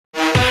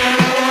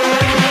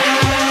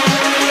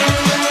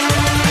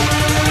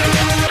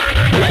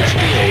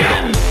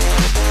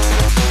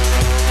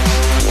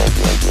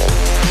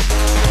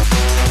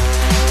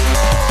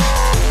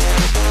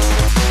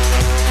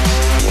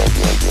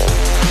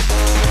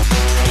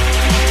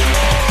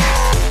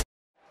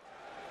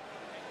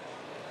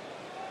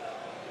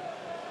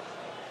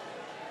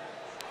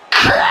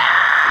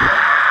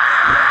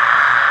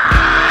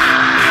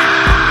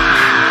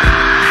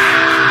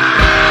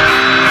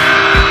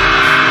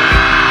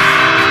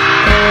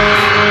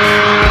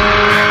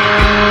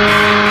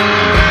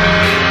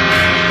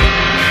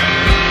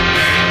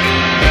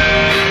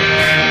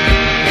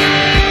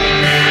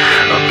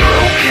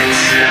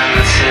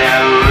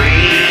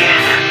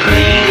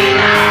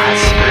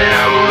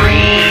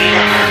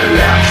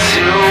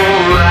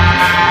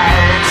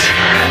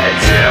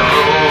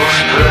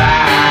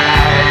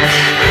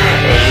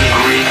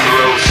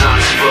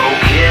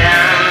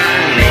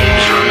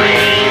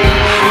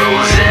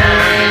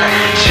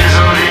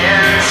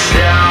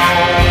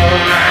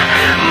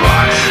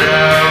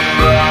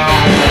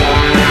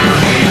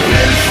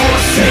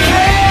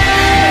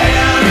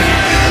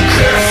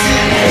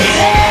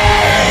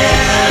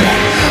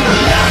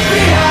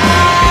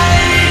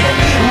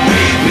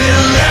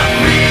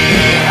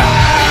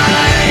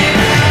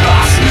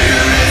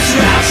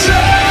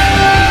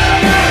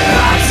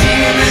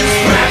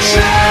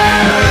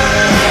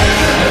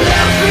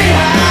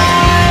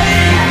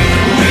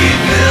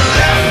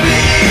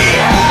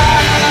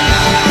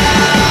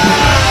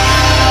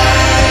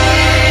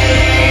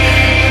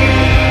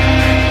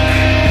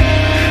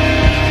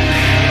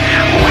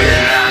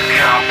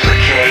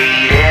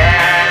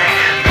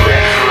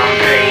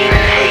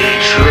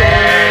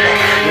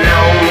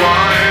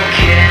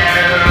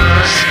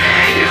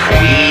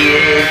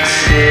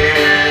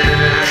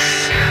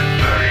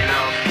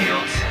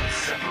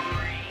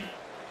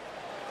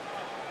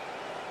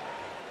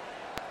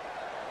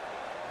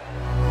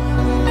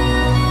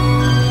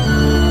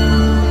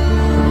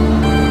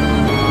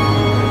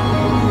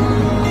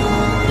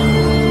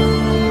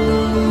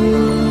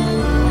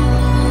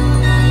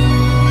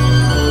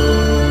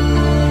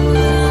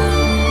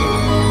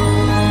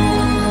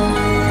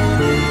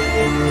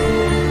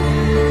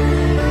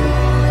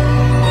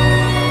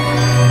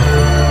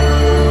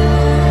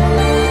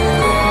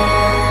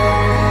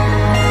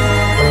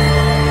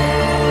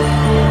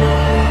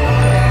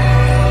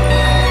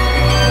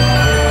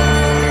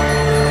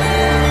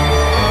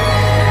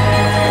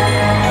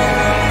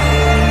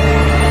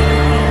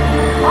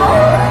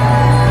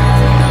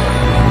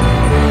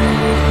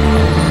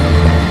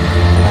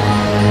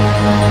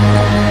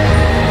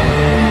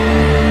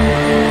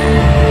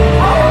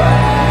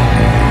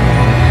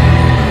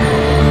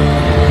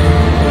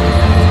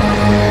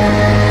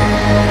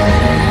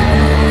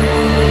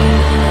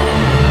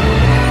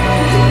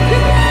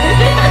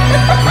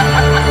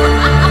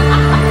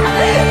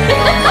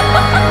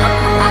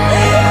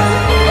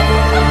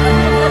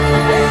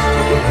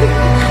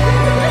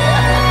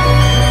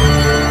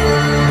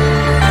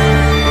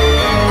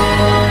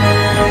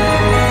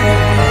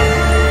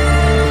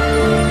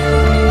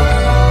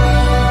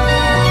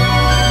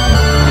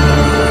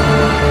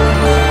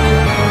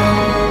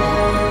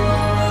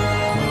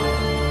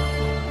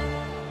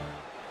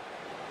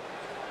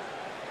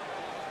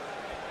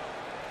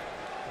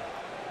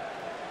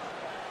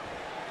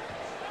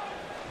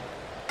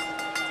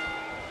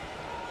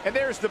And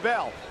there's the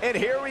bell. And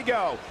here we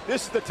go.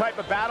 This is the type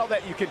of battle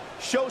that you can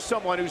show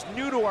someone who's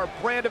new to our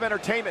brand of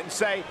entertainment and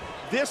say,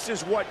 this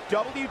is what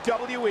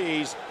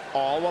WWE's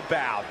all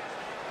about.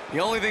 The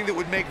only thing that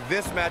would make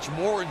this match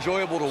more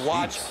enjoyable to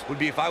watch would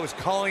be if I was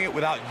calling it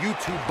without you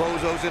two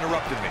bozos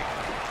interrupting me.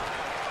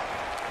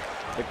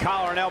 The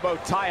collar and elbow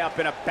tie-up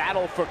in a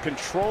battle for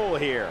control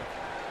here.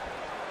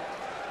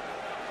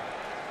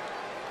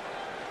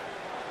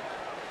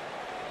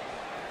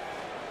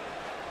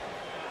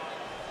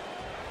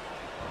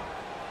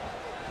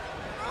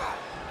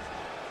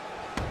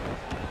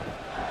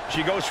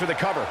 She goes for the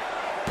cover.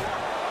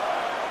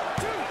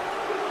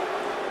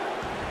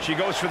 She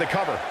goes for the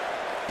cover.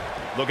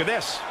 Look at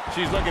this.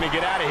 She's looking to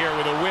get out of here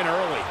with a win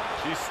early.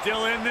 She's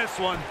still in this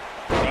one.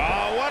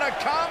 Oh, what a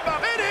combo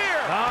in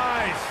here!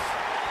 Nice.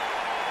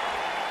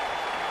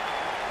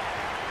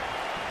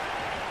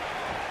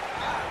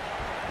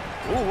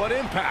 Ooh, what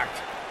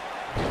impact.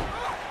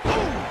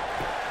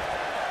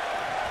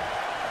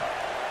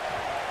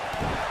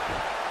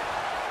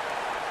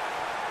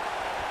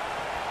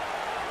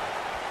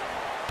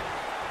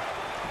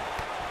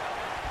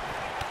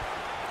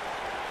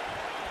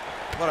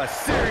 What a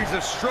series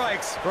of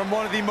strikes from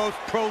one of the most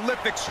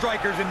prolific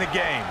strikers in the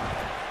game.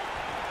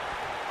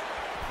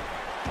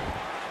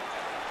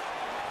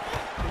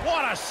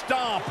 What a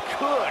stomp.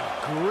 Good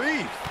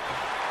grief.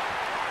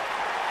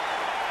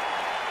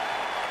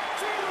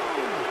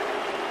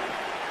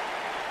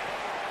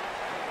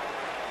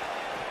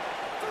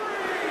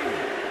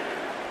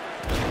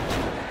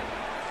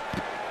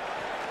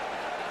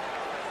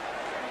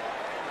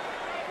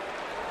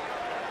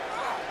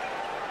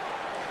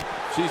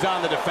 She's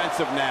on the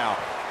defensive now.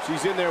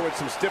 She's in there with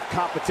some stiff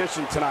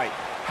competition tonight.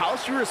 How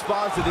she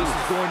responds to this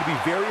is going to be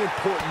very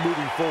important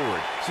moving forward.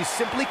 She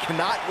simply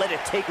cannot let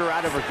it take her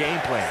out of her game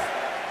plan.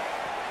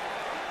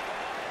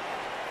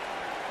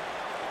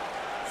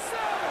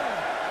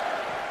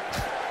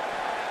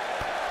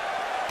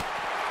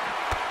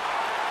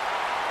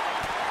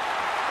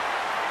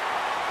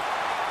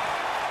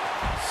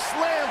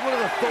 Slams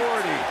with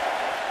authority.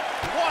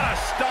 What a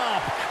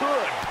stomp.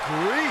 Good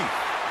grief.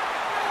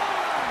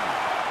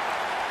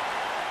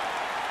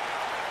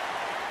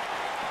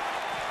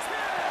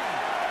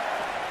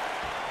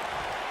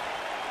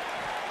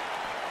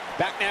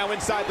 Back now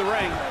inside the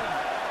ring,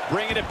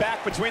 bringing it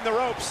back between the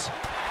ropes.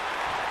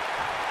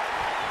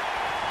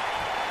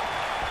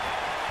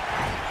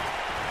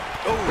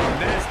 Oh,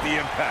 nasty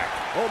impact.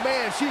 Oh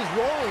man, she's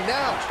rolling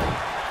now.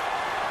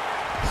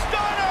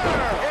 Stunner!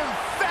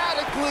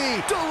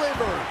 Emphatically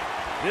delivered.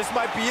 This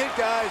might be it,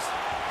 guys.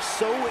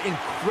 So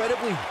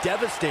incredibly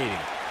devastating.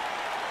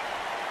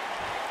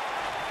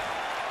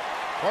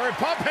 Or a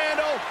pump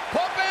handle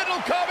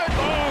coming.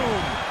 Boom!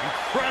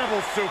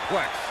 Incredible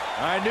suplex.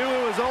 I knew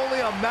it was only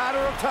a matter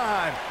of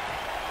time.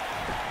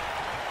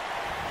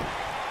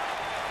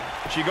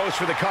 She goes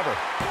for the cover.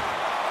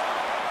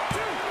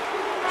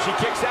 She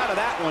kicks out of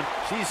that one.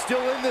 She's still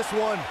in this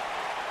one.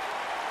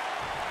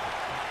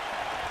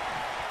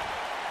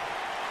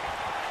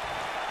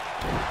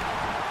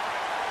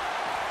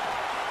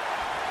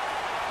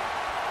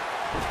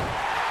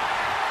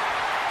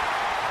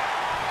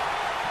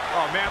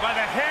 Oh, man, by the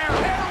hair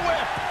whip.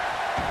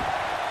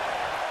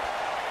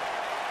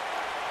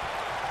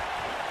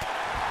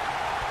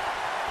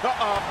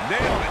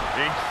 Nailed it.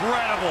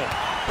 Incredible.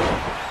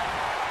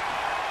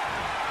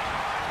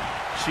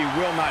 She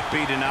will not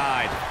be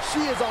denied. She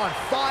is on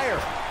fire.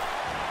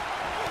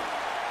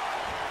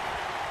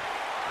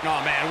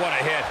 Oh, man, what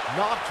a hit.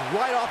 Knocked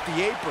right off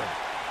the apron.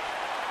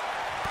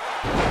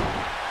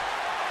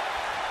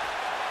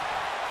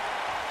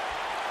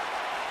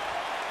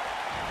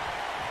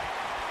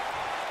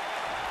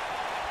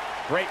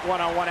 Great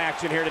one-on-one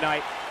action here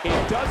tonight.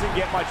 It doesn't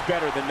get much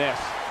better than this.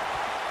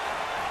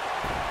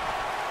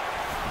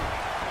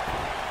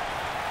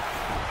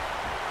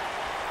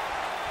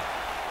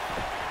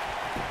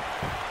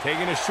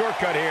 Taking a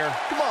shortcut here.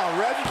 Come on,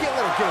 Rev, you can't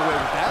let her get away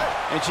with that.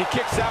 And she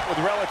kicks out with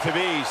relative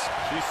ease.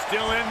 She's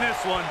still in this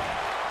one.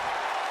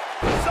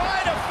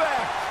 Side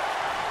effect!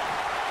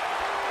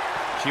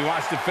 She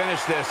wants to finish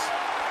this.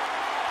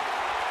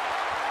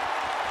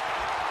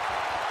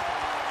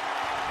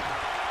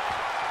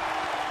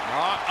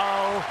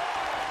 Uh-oh.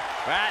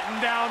 Batten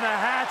down the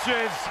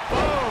hatches.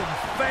 Boom!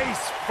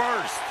 Face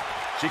first.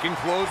 She can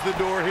close the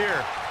door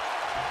here.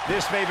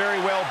 This may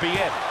very well be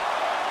it.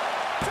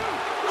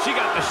 She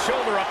got the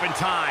shoulder up in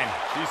time.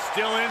 She's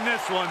still in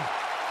this one.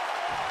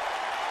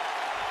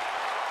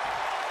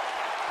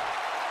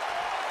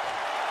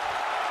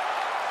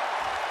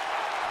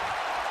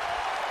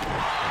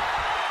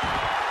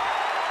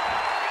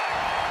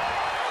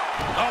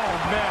 Oh,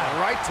 man,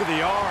 right to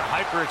the arm.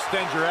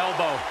 Hyperextend your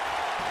elbow.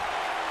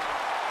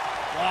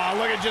 Oh,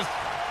 look at just...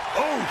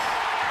 Oof!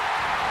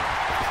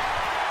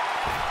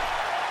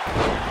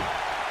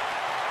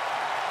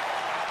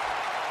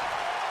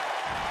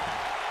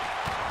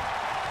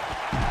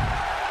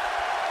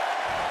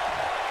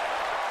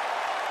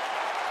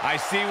 I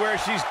see where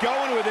she's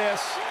going with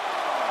this.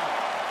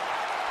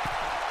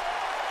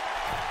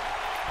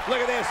 Look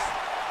at this.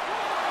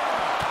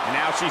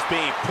 Now she's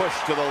being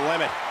pushed to the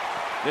limit.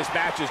 This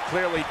match is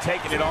clearly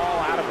taking it all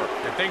out of her.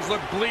 And things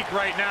look bleak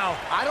right now.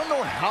 I don't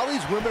know how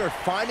these women are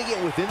finding it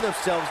within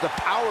themselves to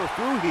power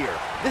through here.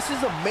 This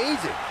is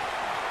amazing.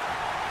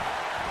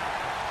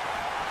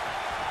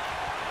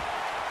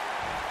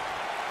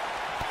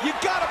 You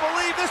gotta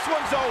believe this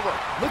one's over.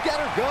 Look at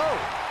her go.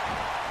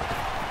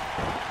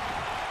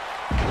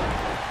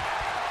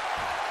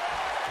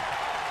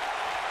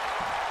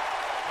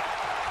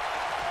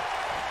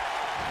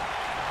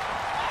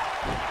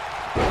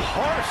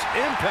 Harsh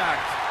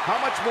impact.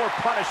 How much more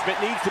punishment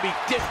needs to be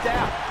dished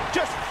out?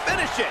 Just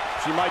finish it.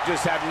 She might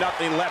just have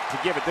nothing left to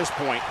give at this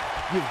point.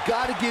 You've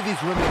got to give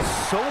these women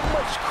so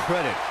much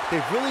credit.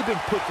 They've really been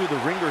put through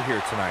the ringer here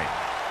tonight.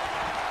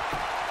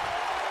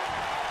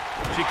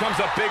 She comes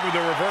up big with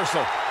a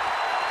reversal.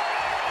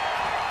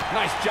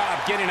 Nice job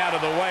getting out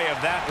of the way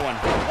of that one.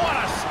 What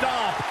a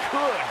stomp.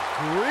 Good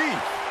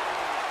grief.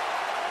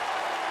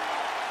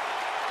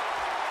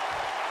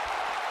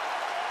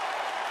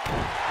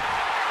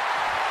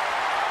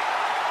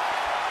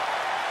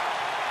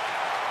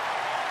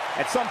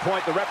 At some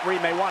point, the referee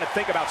may want to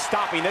think about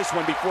stopping this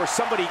one before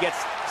somebody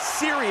gets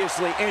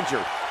seriously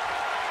injured.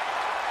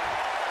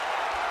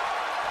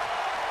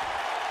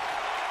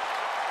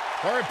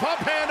 Hurry, pump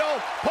handle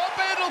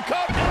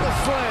comes in the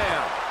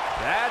slam.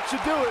 That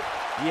should do it.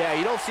 Yeah,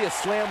 you don't see a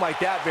slam like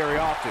that very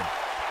often.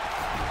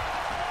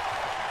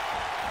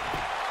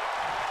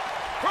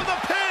 For the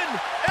pin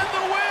and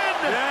the win.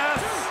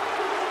 Yes.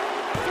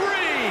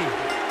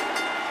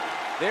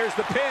 3. There's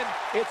the pin.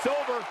 It's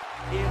over.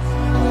 It's